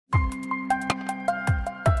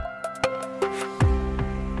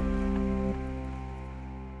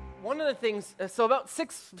one of the things, so about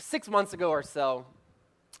six months ago or so,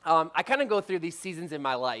 I kind of go through these seasons in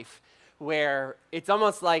my life where it's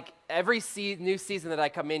almost like every new season that I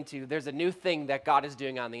come into, there's a new thing that God is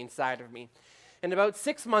doing on the inside of me. And about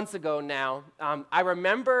 6 months ago now, I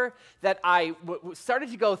remember that I started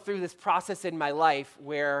to go through this process in my life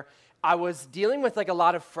where I was dealing with like a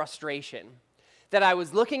lot of frustration. That I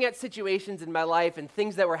was looking at situations in my life and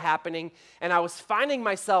things that were happening, and I was finding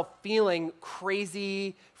myself feeling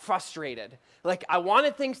crazy frustrated. Like I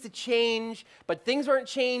wanted things to change, but things weren't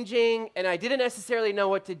changing, and I didn't necessarily know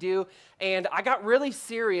what to do. And I got really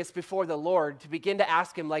serious before the Lord to begin to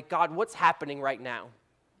ask him, like, God, what's happening right now?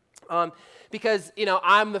 Because,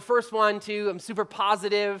 I'm the first one I'm super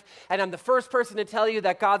positive, and I'm the first person to tell you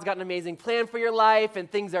that God's got an amazing plan for your life, and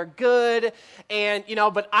things are good, and,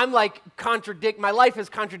 but I'm like, my life is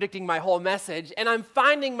contradicting my whole message, and I'm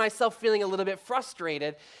finding myself feeling a little bit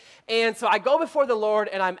frustrated. And so I go before the Lord,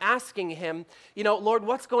 and I'm asking him, Lord,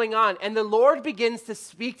 what's going on? And the Lord begins to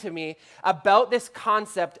speak to me about this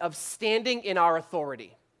concept of standing in our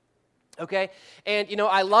authority. Okay? And,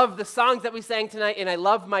 I love the songs that we sang tonight, and I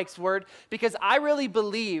love Mike's word, because I really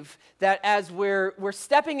believe that as we're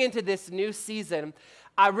stepping into this new season,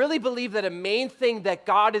 I really believe that a main thing that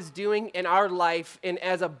God is doing in our life and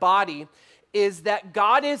as a body is that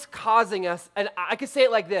God is causing us, and I could say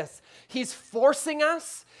it like this, he's forcing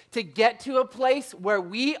us to get to a place where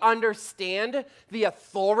we understand the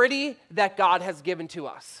authority that God has given to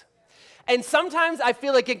us. And sometimes I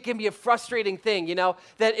feel like it can be a frustrating thing,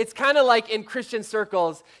 that it's kind of like in Christian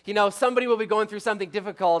circles, somebody will be going through something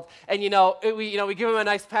difficult, and, we give them a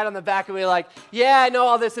nice pat on the back, and we're like, yeah, I know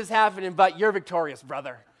all this is happening, but you're victorious,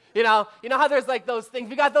 brother. You know how there's like those things,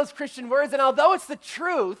 we got those Christian words, and although it's the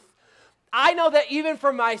truth, I know that even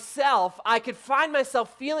for myself, I could find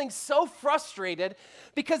myself feeling so frustrated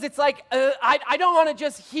because it's like, I don't want to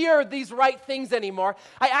just hear these right things anymore.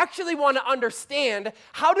 I actually want to understand,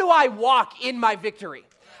 how do I walk in my victory?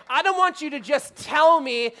 I don't want you to just tell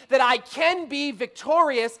me that I can be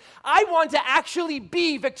victorious. I want to actually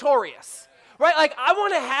be victorious. Right? Like, I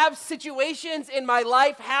want to have situations in my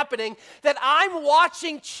life happening that I'm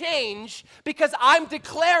watching change because I'm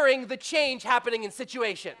declaring the change happening in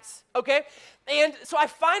situations, okay? And so I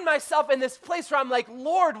find myself in this place where I'm like,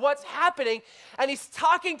 Lord, what's happening? And he's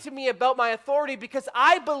talking to me about my authority because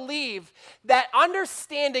I believe that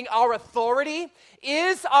understanding our authority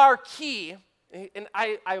is our key. And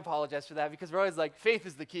I apologize for that because we're always like, faith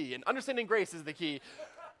is the key and understanding grace is the key.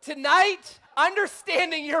 Tonight,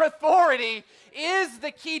 understanding your authority is the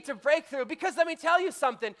key to breakthrough, because let me tell you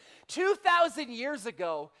something, 2,000 years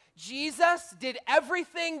ago, Jesus did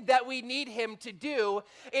everything that we need him to do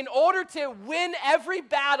in order to win every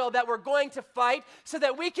battle that we're going to fight so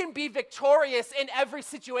that we can be victorious in every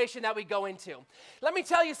situation that we go into. Let me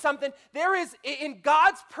tell you something, there is, in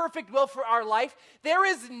God's perfect will for our life, there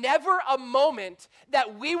is never a moment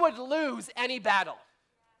that we would lose any battle.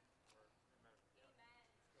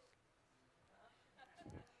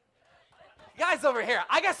 Guys over here,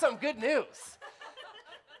 I got some good news.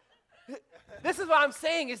 This is what I'm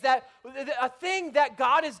saying, is that a thing that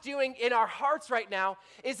God is doing in our hearts right now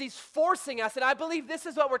is he's forcing us, and I believe this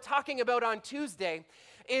is what we're talking about on Tuesday,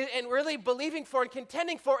 and really believing for and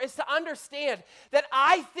contending for, is to understand that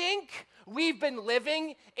I think we've been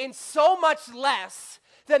living in so much less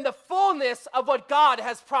than the fullness of what God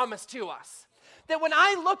has promised to us. That when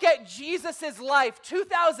I look at Jesus' life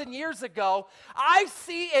 2,000 years ago, I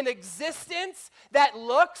see an existence that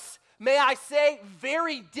looks, may I say,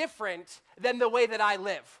 very different than the way that I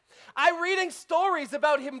live. I'm reading stories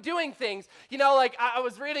about him doing things. Like I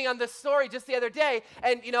was reading on this story just the other day,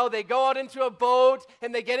 and, they go out into a boat,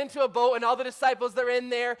 and they get into a boat, and all the disciples, they're in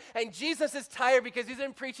there, and Jesus is tired because he's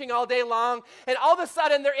been preaching all day long, and all of a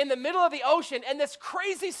sudden, they're in the middle of the ocean, and this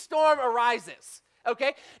crazy storm arises.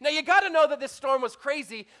 Okay? Now, you got to know that this storm was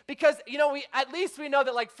crazy because, we know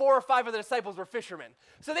that like 4 or 5 of the disciples were fishermen.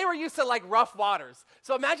 So they were used to like rough waters.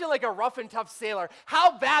 So imagine like a rough and tough sailor,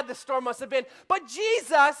 how bad the storm must have been. But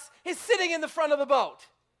Jesus is sitting in the front of the boat.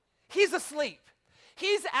 He's asleep.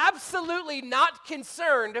 He's absolutely not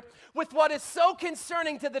concerned with what is so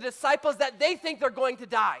concerning to the disciples that they think they're going to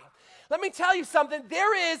die. Let me tell you something,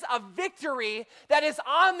 there is a victory that is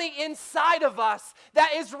on the inside of us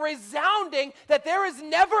that is resounding, that there is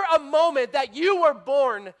never a moment that you were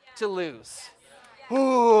born to lose.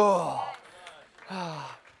 Ooh.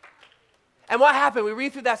 And what happened? We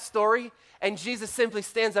read through that story, and Jesus simply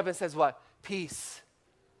stands up and says what? Peace.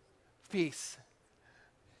 Peace.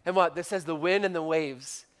 And what? This says the wind and the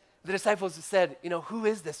waves. The disciples said, who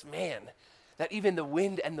is this man that even the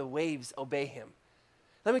wind and the waves obey him?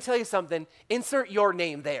 Let me tell you something, insert your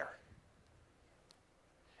name there.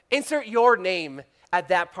 Insert your name at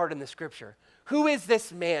that part in the scripture. Who is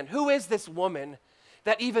this man? Who is this woman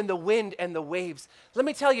that even the wind and the waves? Let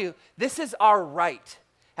me tell you, this is our right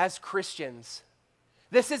as Christians.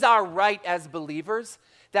 This is our right as believers,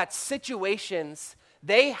 that situations,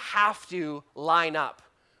 they have to line up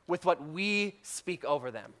with what we speak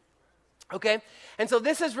over them. Okay? And so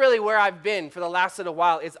this is really where I've been for the last little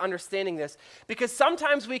while, is understanding this. Because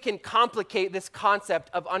sometimes we can complicate this concept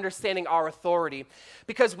of understanding our authority,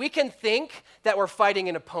 because we can think that we're fighting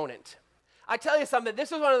an opponent. I tell you something,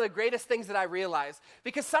 this was one of the greatest things that I realized,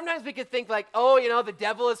 because sometimes we could think like, oh, the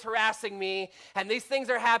devil is harassing me, and these things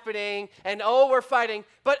are happening, and oh, we're fighting.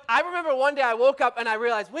 But I remember one day I woke up and I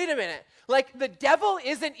realized, wait a minute, like the devil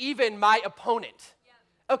isn't even my opponent.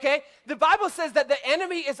 Okay? The Bible says that the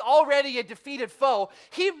enemy is already a defeated foe.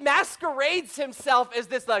 He masquerades himself as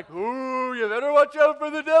this like, ooh, you better watch out for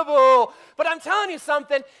the devil. But I'm telling you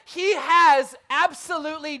something, he has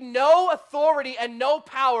absolutely no authority and no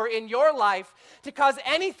power in your life to cause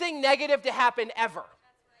anything negative to happen ever.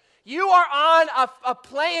 You are on a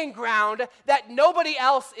playing ground that nobody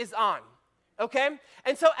else is on. Okay?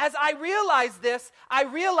 And so as I realized this, I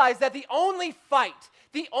realized that the only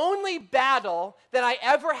battle that I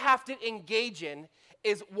ever have to engage in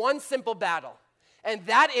is one simple battle, and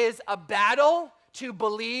that is a battle to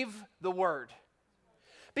believe the word.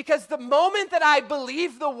 Because the moment that I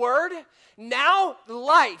believe the word, now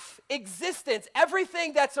life, existence,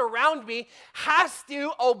 everything that's around me has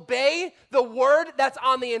to obey the word that's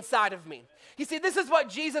on the inside of me. You see, this is what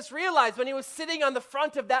Jesus realized when he was sitting on the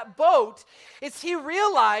front of that boat, is he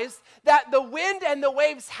realized that the wind and the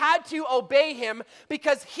waves had to obey him,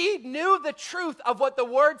 because he knew the truth of what the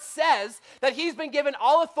word says, that he's been given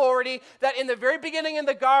all authority, that in the very beginning in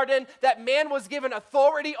the garden, that man was given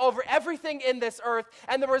authority over everything in this earth,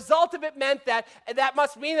 and the result of it meant that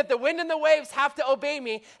must mean that the wind and the waves have to obey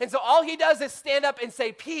me, and so all he does is stand up and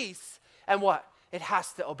say peace, and what? It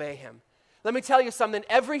has to obey him. Let me tell you something,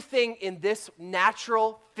 everything in this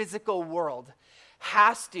natural, physical world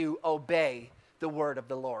has to obey the word of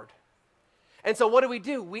the Lord. And so what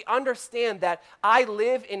do? We understand that I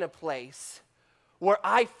live in a place where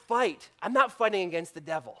I fight. I'm not fighting against the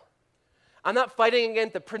devil. I'm not fighting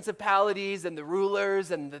against the principalities and the rulers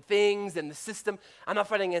and the things and the system. I'm not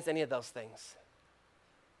fighting against any of those things.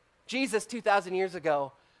 Jesus, 2,000 years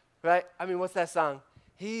ago, right? I mean, what's that song?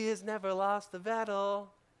 He has never lost a battle.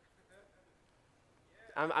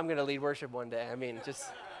 I'm going to lead worship one day. I mean, just...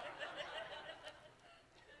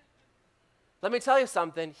 Let me tell you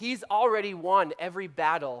something. He's already won every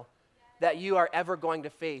battle that you are ever going to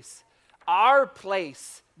face. Our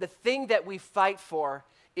place, the thing that we fight for,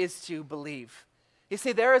 is to believe. You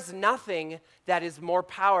see, there is nothing that is more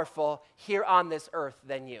powerful here on this earth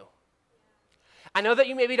than you. I know that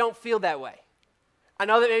you maybe don't feel that way. I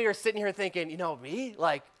know that maybe you're sitting here thinking, me?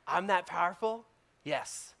 Like, I'm that powerful?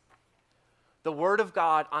 Yes. The Word of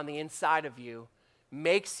God on the inside of you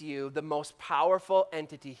makes you the most powerful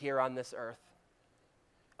entity here on this earth.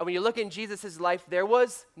 And when you look in Jesus' life, there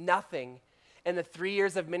was nothing in the 3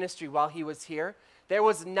 years of ministry while he was here. There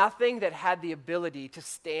was nothing that had the ability to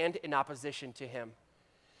stand in opposition to him.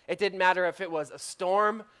 It didn't matter if it was a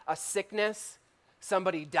storm, a sickness,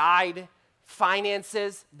 somebody died,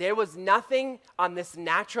 finances. There was nothing on this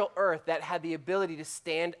natural earth that had the ability to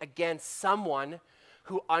stand against someone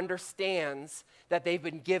who understands that they've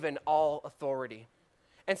been given all authority.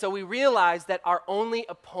 And so we realize that our only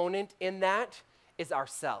opponent in that is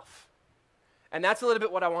ourself. And that's a little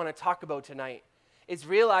bit what I want to talk about tonight, is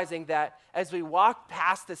realizing that as we walk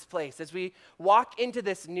past this place, as we walk into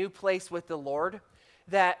this new place with the Lord,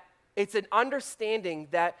 that it's an understanding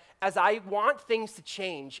that as I want things to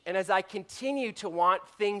change and as I continue to want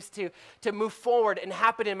things to move forward and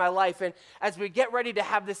happen in my life, and as we get ready to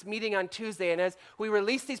have this meeting on Tuesday and as we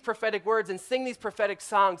release these prophetic words and sing these prophetic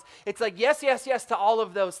songs, it's like yes, yes, yes to all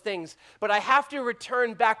of those things. But I have to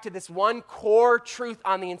return back to this one core truth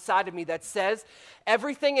on the inside of me that says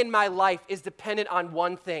everything in my life is dependent on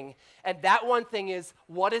one thing, and that one thing is,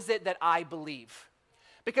 what is it that I believe?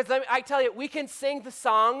 Because I tell you, we can sing the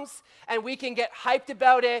songs and we can get hyped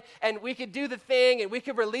about it and we could do the thing and we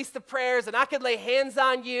could release the prayers and I could lay hands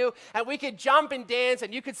on you and we could jump and dance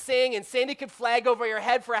and you could sing and Sandy could flag over your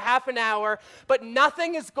head for a half an hour, but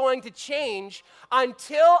nothing is going to change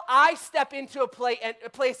until I step into a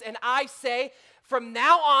place and I say, from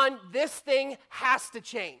now on, this thing has to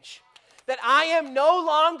change. That I am no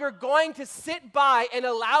longer going to sit by and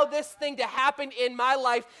allow this thing to happen in my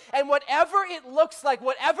life. And whatever it looks like,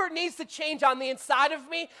 whatever needs to change on the inside of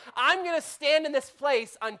me, I'm going to stand in this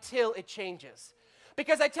place until it changes.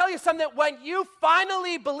 Because I tell you something, when we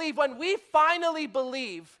finally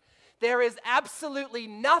believe there is absolutely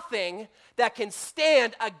nothing that can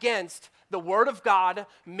stand against the Word of God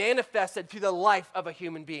manifested through the life of a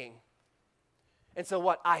human being. And so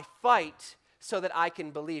what? I fight so that I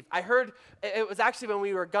can believe. I heard, it was actually when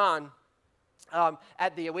we were gone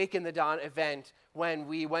at the Awaken the Dawn event, when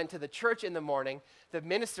we went to the church in the morning, the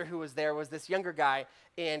minister who was there was this younger guy,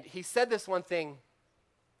 and he said this one thing,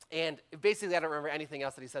 and basically I don't remember anything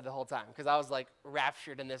else that he said the whole time, because I was like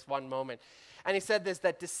raptured in this one moment. And he said this,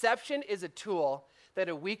 that deception is a tool that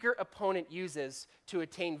a weaker opponent uses to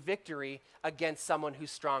attain victory against someone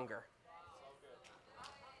who's stronger.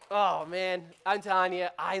 Oh man, I'm telling you,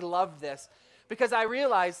 I love this, because I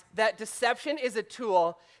realize that deception is a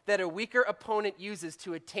tool that a weaker opponent uses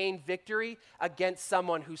to attain victory against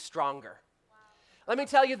someone who's stronger. Let me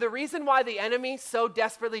tell you, the reason why the enemy so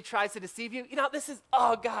desperately tries to deceive you, this is,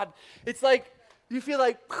 oh God, it's like, you feel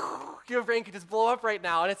like your brain could just blow up right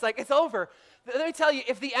now, and it's like, it's over. Let me tell you,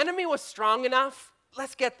 if the enemy was strong enough,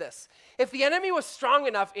 let's get this. If the enemy was strong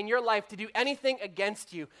enough in your life to do anything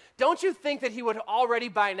against you, don't you think that he would already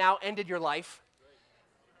by now ended your life?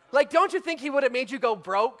 Like, don't you think he would have made you go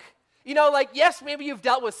broke? Yes, maybe you've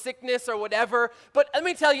dealt with sickness or whatever, but let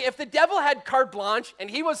me tell you, if the devil had carte blanche and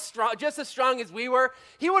he was strong, just as strong as we were,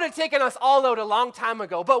 he would have taken us all out a long time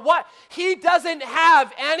ago. But what? He doesn't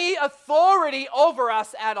have any authority over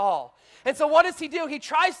us at all. And so what does he do? He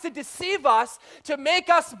tries to deceive us to make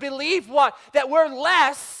us believe what? That we're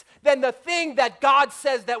less than the thing that God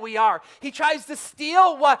says that we are. He tries to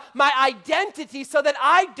steal my identity so that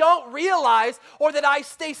I don't realize, or that I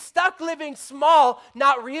stay stuck living small,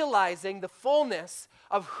 not realizing the fullness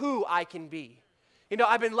of who I can be.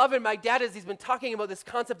 I've been loving my dad as he's been talking about this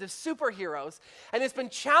concept of superheroes, and it's been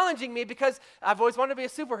challenging me because I've always wanted to be a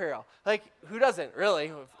superhero. Like, who doesn't,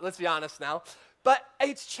 really? Let's be honest now. But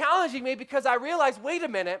it's challenging me because I realize, wait a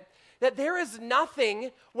minute, that there is nothing,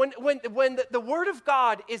 when the Word of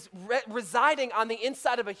God is residing on the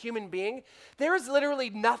inside of a human being, there is literally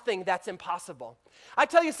nothing that's impossible. I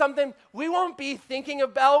tell you something, we won't be thinking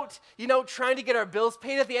about, trying to get our bills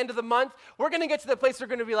paid at the end of the month. We're going to get to the place we're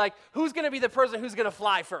going to be like, who's going to be the person who's going to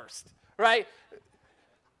fly first, right?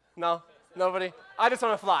 No? Nobody? I just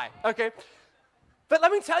want to fly, okay? But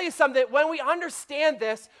let me tell you something, when we understand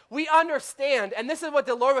this, we understand, and this is what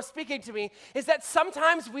the Lord was speaking to me, is that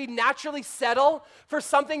sometimes we naturally settle for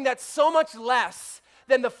something that's so much less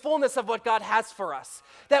than the fullness of what God has for us.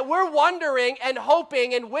 That we're wondering and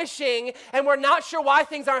hoping and wishing, and we're not sure why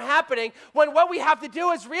things aren't happening, when what we have to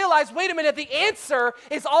do is realize, wait a minute, the answer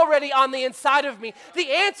is already on the inside of me.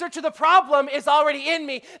 The answer to the problem is already in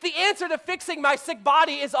me. The answer to fixing my sick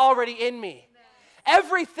body is already in me.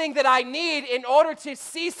 Everything that I need in order to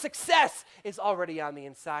see success is already on the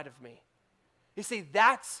inside of me. You see,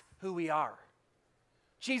 that's who we are.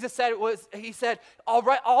 Jesus said all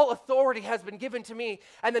right, all authority has been given to me.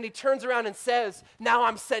 And then he turns around and says, now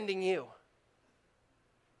I'm sending you.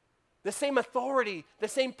 The same authority, the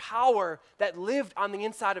same power that lived on the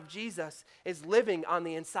inside of Jesus is living on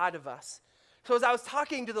the inside of us. So as I was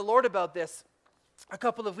talking to the Lord about this a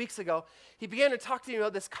couple of weeks ago, he began to talk to me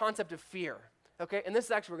about this concept of fear. Okay, and this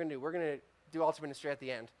is actually what we're going to do. We're going to do altar ministry at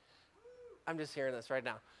the end. I'm just hearing this right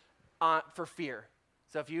now. For fear.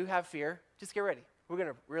 So if you have fear, just get ready. We're going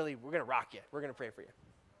to rock you. We're going to pray for you.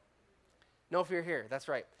 No fear here. That's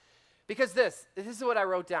right. Because this is what I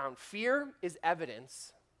wrote down. Fear is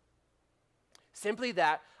evidence. Simply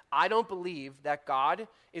that I don't believe that God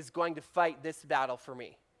is going to fight this battle for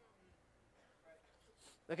me.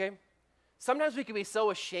 Okay? Sometimes we can be so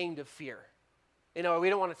ashamed of fear. We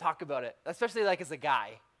don't want to talk about it, especially like as a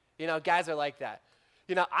guy. Guys are like that.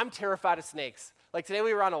 I'm terrified of snakes. Like today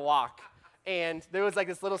we were on a walk, and there was like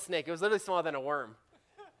this little snake. It was literally smaller than a worm.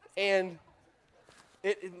 And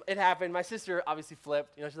it happened. My sister obviously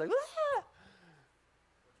flipped. She's like, ah!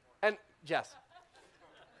 And Jess.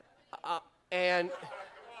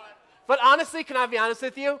 But honestly, can I be honest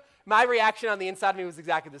with you? My reaction on the inside of me was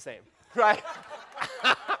exactly the same, right?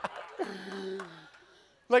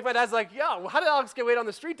 Like my dad's like, yo, how did Alex get weight on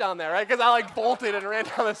the street down there, right? Because I bolted and ran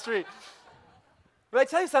down the street. But I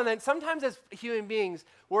tell you something, sometimes as human beings,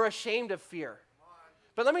 we're ashamed of fear.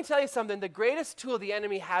 But let me tell you something, the greatest tool the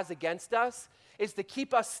enemy has against us is to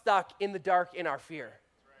keep us stuck in the dark in our fear.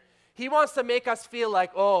 He wants to make us feel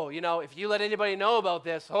like, if you let anybody know about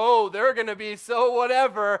this, they're going to be so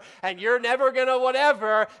whatever, and you're never going to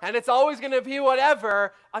whatever, and it's always going to be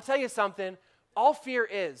whatever. I'll tell you something, all fear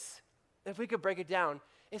is, if we could break it down,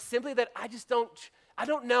 is simply that I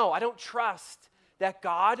don't know, I don't trust that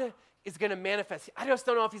God is going to manifest. I just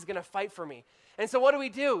don't know if he's going to fight for me. And so what do we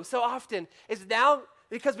do so often is now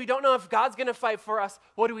Because we don't know if God's going to fight for us,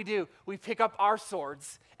 what do? We pick up our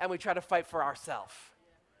swords and we try to fight for ourselves,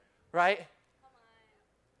 right?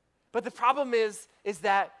 But the problem is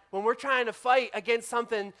that when we're trying to fight against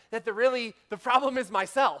something that the problem is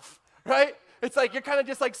myself, right? It's like you're kind of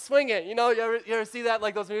just like swinging, you ever see that,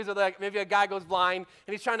 like those movies where like maybe a guy goes blind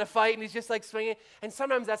and he's trying to fight and he's just like swinging. And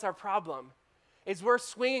sometimes that's our problem, is we're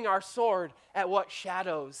swinging our sword at what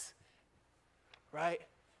shadows, right?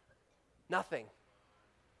 Nothing.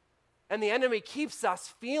 And the enemy keeps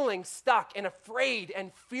us feeling stuck and afraid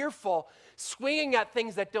and fearful, swinging at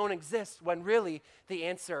things that don't exist when really the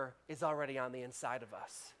answer is already on the inside of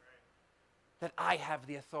us. That I have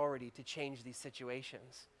the authority to change these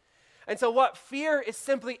situations. And so what fear is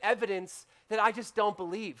simply evidence that I just don't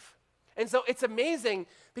believe. And so it's amazing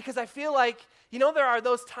because I feel like, there are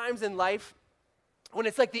those times in life when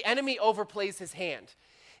it's like the enemy overplays his hand.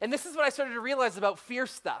 And this is what I started to realize about fear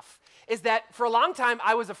stuff, is that for a long time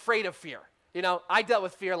I was afraid of fear. I dealt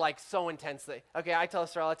with fear like so intensely. Okay, I tell this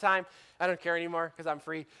story all the time. I don't care anymore because I'm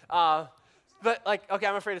free. But like, okay,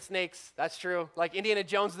 I'm afraid of snakes. That's true. Like Indiana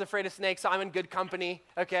Jones is afraid of snakes, so I'm in good company,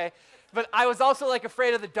 okay? But I was also like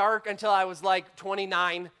afraid of the dark until I was like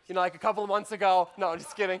 29, like a couple of months ago. No, I'm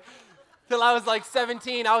just kidding. Till I was like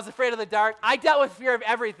 17, I was afraid of the dark. I dealt with fear of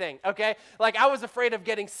everything, okay? Like I was afraid of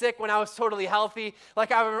getting sick when I was totally healthy.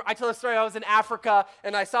 Like I tell a story, I was in Africa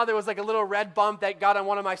and I saw there was like a little red bump that got on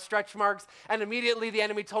one of my stretch marks, and immediately the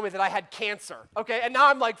enemy told me that I had cancer, okay? And now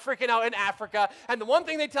I'm like freaking out in Africa, and the one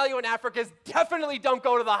thing they tell you in Africa is definitely don't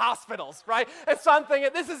go to the hospitals, right? And so I'm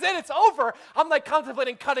thinking, this is it, it's over. I'm like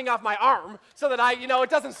contemplating cutting off my arm so that it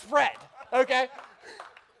doesn't spread, okay?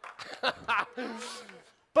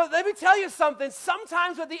 But let me tell you something.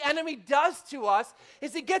 Sometimes what the enemy does to us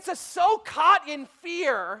is he gets us so caught in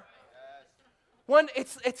fear when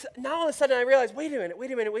it's now all of a sudden I realize, wait a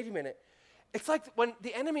minute. It's like when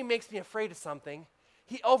the enemy makes me afraid of something,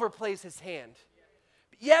 he overplays his hand.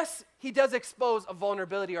 Yes, he does expose a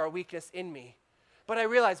vulnerability or a weakness in me, but I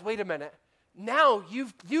realize, wait a minute. Now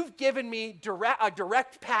you've given me a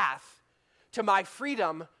direct path to my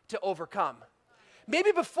freedom to overcome.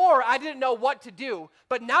 Maybe before I didn't know what to do,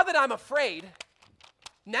 but now that I'm afraid,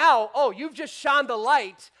 you've just shone the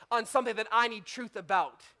light on something that I need truth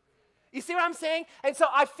about. You see what I'm saying? And so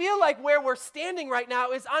I feel like where we're standing right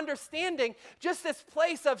now is understanding just this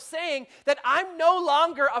place of saying that I'm no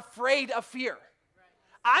longer afraid of fear.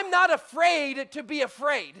 I'm not afraid to be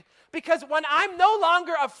afraid. Because when I'm no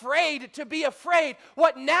longer afraid to be afraid,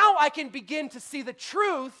 now I can begin to see the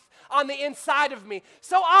truth on the inside of me.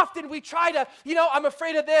 So often we try to, I'm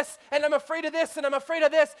afraid of this, and I'm afraid of this, and I'm afraid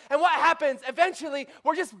of this. And what happens? Eventually,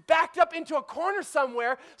 we're just backed up into a corner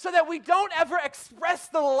somewhere so that we don't ever express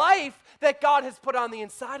the life that God has put on the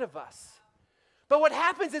inside of us. But what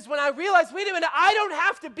happens is when I realize, wait a minute, I don't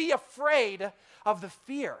have to be afraid of the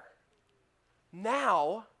fear.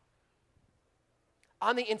 Now,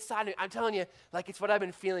 on the inside of me, I'm telling you, like it's what I've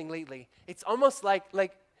been feeling lately. It's almost like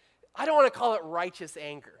I don't want to call it righteous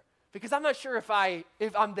anger, because I'm not sure if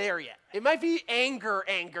I'm there yet. It might be anger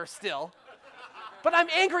still, but I'm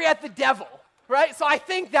angry at the devil, right? So I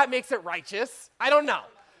think that makes it righteous. I don't know.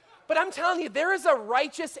 But I'm telling you, there is a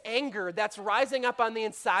righteous anger that's rising up on the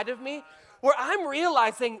inside of me where I'm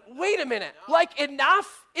realizing, wait a minute, like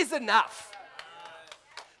enough is enough.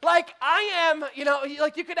 Like I am,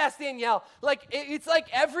 like you could ask Danielle, like it's like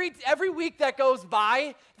every week that goes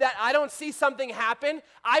by that I don't see something happen,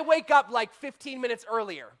 I wake up like 15 minutes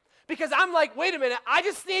earlier. Because I'm like, wait a minute, I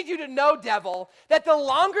just need you to know, devil, that the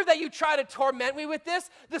longer that you try to torment me with this,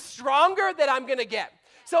 the stronger that I'm going to get.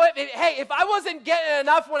 So, if I wasn't getting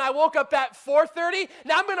enough when I woke up at 4:30,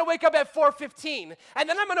 now I'm going to wake up at 4:15. And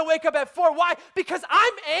then I'm going to wake up at 4. Why? Because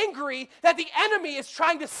I'm angry that the enemy is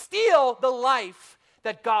trying to steal the life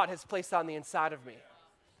that God has placed on the inside of me.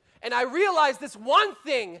 And I realize this one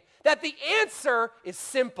thing, that the answer is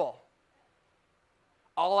simple.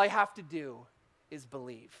 All I have to do is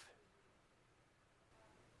believe.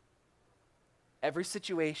 Every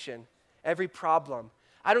situation, every problem,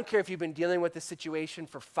 I don't care if you've been dealing with this situation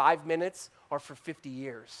for 5 minutes or for 50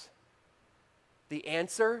 years. The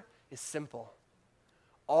answer is simple.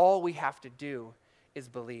 All we have to do is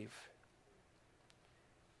believe.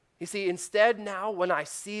 You see, instead now when I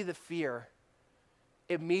see the fear,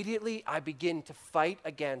 immediately I begin to fight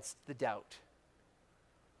against the doubt.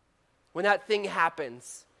 When that thing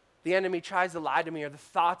happens, the enemy tries to lie to me or the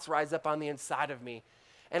thoughts rise up on the inside of me,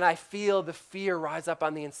 and I feel the fear rise up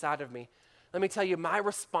on the inside of me. Let me tell you, my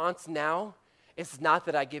response now is not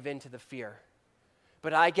that I give in to the fear,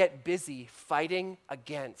 but I get busy fighting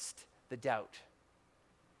against the doubt.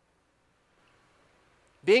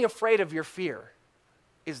 Being afraid of your fear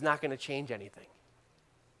is not going to change anything.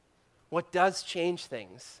 What does change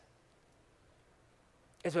things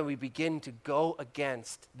is when we begin to go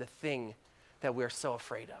against the thing that we're so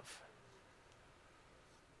afraid of.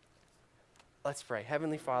 Let's pray.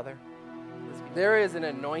 Heavenly Father, there is an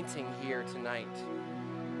anointing here tonight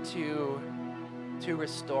to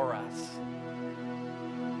restore us.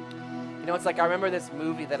 You know, it's like I remember this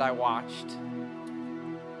movie that I watched.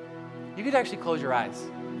 You could actually close your eyes.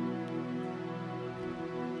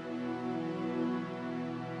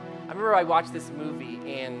 I remember I watched this movie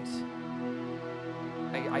and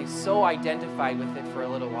I so identified with it for a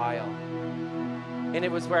little while. And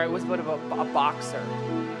it was where it was about a boxer.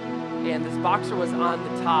 And this boxer was on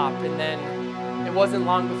the top, and then it wasn't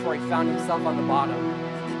long before he found himself on the bottom.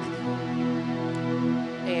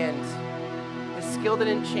 And his skill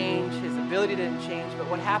didn't change, his ability didn't change, but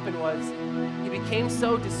what happened was he became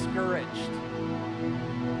so discouraged.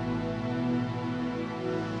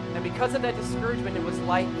 And because of that discouragement, it was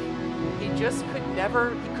like he just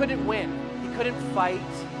couldn't win. He couldn't fight.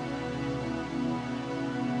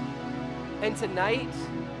 And tonight,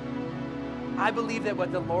 I believe that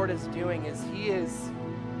what the Lord is doing is his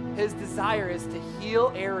desire is to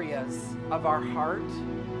heal areas of our heart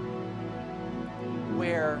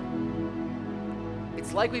where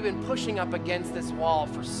it's like we've been pushing up against this wall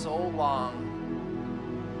for so long.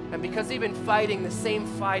 And because we've been fighting the same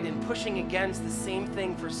fight and pushing against the same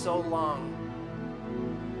thing for so long,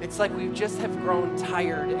 it's like we just have grown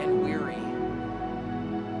tired and weary.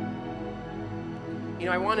 You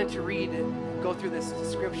know, I wanted to go through this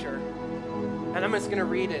scripture, and I'm just going to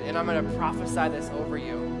read it, and I'm going to prophesy this over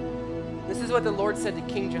you. This is what the Lord said to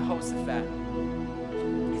King Jehoshaphat.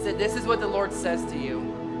 He said, "This is what the Lord says to you.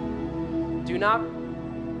 Do not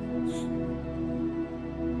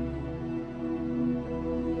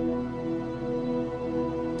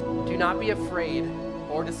be afraid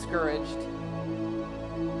or discouraged.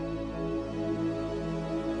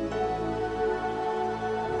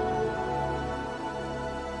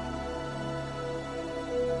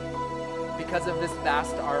 Because of this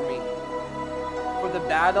vast army. For the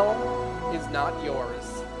battle is not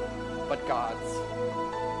yours, but God's.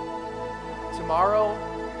 Tomorrow,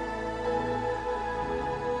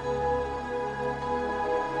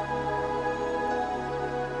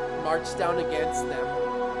 march down against them,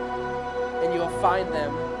 and you'll find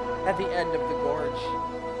them at the end of the gorge.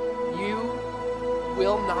 You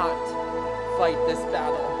will not fight this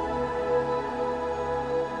battle.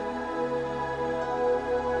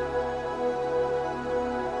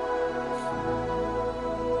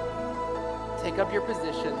 Take up your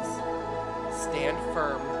positions, stand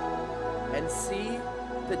firm, and see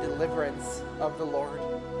the deliverance of the Lord.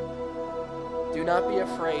 Do not be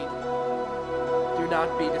afraid. Do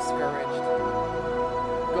not be discouraged.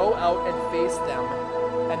 Go out and face them,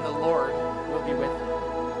 and the Lord will be with you."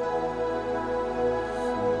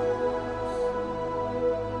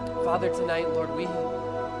 Father, tonight, Lord, we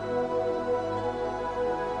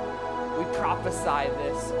prophesy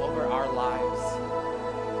this over our lives,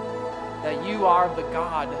 that you are the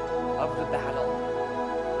God of the battle.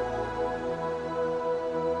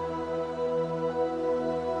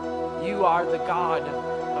 You are the God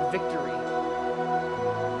of victory.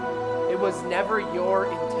 It was never your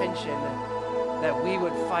intention that we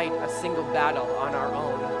would fight a single battle on our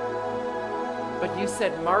own. But you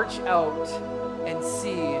said, march out and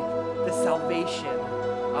see the salvation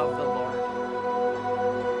of the Lord.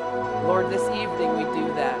 Lord, this evening we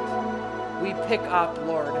do that. We pick up,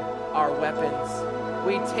 Lord, our weapons.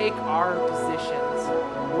 We take our positions.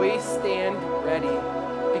 We stand ready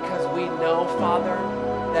because we know, Father,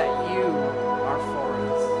 that you are for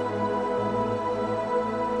us.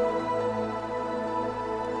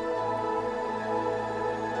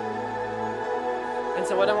 And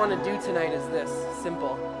so what I want to do tonight is this,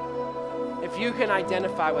 simple. If you can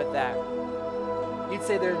identify with that, you'd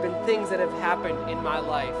say there have been things that have happened in my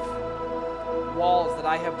life, walls that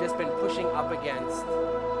I have just been pushing up against,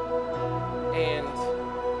 and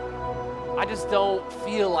I just don't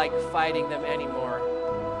feel like fighting them anymore.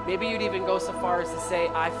 Maybe you'd even go so far as to say,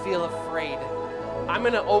 I feel afraid. I'm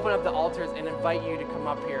going to open up the altars and invite you to come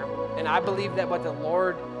up here. And I believe that what the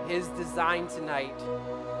Lord has designed tonight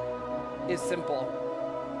is simple.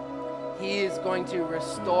 He is going to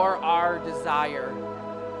restore our desire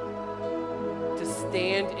to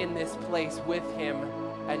stand in this place with him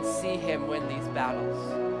and see him win these battles.